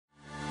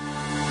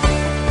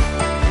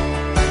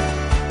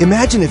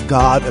Imagine if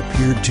God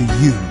appeared to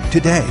you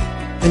today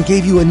and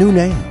gave you a new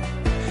name.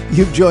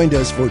 You've joined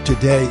us for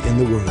Today in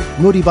the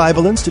Word, Moody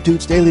Bible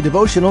Institute's daily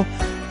devotional,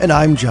 and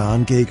I'm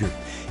John Gager.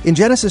 In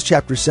Genesis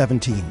chapter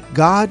 17,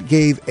 God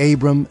gave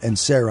Abram and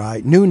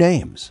Sarai new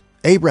names,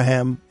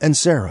 Abraham and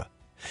Sarah.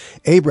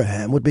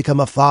 Abraham would become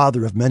a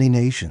father of many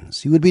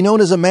nations. He would be known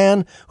as a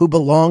man who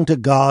belonged to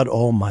God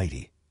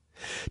Almighty.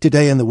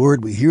 Today in the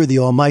Word, we hear the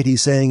Almighty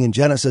saying in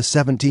Genesis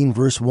 17,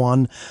 verse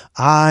 1,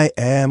 I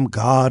am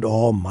God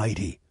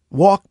Almighty.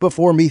 Walk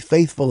before me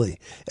faithfully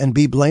and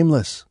be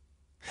blameless.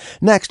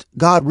 Next,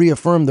 God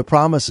reaffirmed the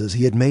promises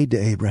he had made to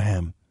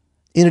Abraham.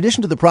 In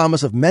addition to the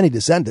promise of many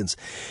descendants,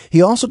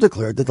 he also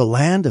declared that the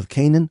land of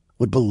Canaan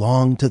would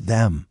belong to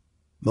them.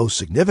 Most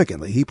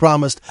significantly, he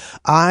promised,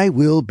 I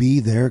will be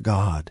their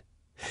God.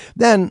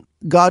 Then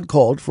God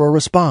called for a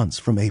response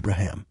from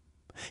Abraham.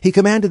 He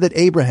commanded that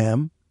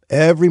Abraham,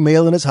 every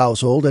male in his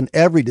household, and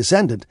every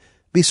descendant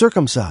be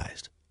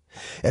circumcised.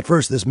 At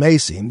first, this may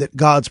seem that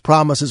God's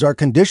promises are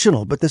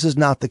conditional, but this is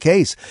not the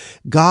case.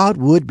 God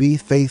would be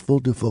faithful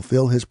to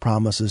fulfill his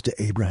promises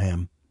to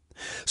Abraham.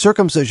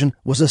 Circumcision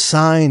was a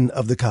sign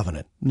of the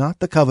covenant, not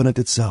the covenant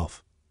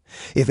itself.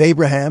 If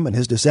Abraham and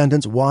his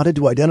descendants wanted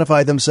to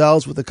identify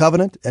themselves with the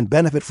covenant and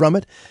benefit from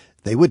it,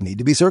 they would need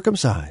to be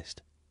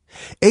circumcised.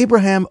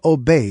 Abraham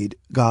obeyed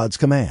God's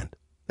command.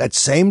 That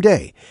same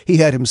day, he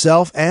had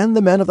himself and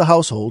the men of the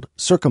household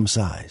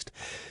circumcised.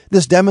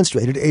 This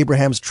demonstrated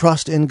Abraham's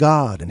trust in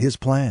God and his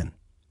plan.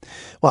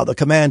 While the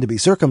command to be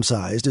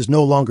circumcised is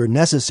no longer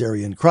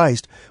necessary in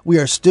Christ, we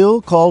are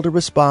still called to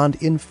respond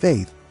in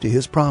faith to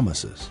his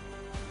promises.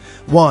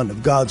 One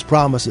of God's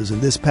promises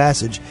in this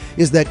passage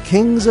is that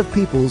kings of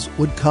peoples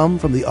would come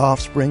from the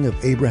offspring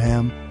of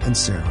Abraham and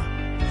Sarah.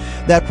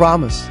 That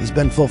promise has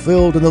been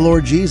fulfilled in the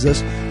Lord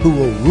Jesus, who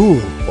will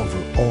rule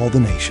over all the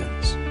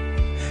nations.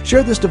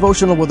 Share this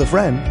devotional with a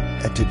friend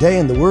at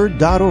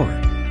todayintheword.org.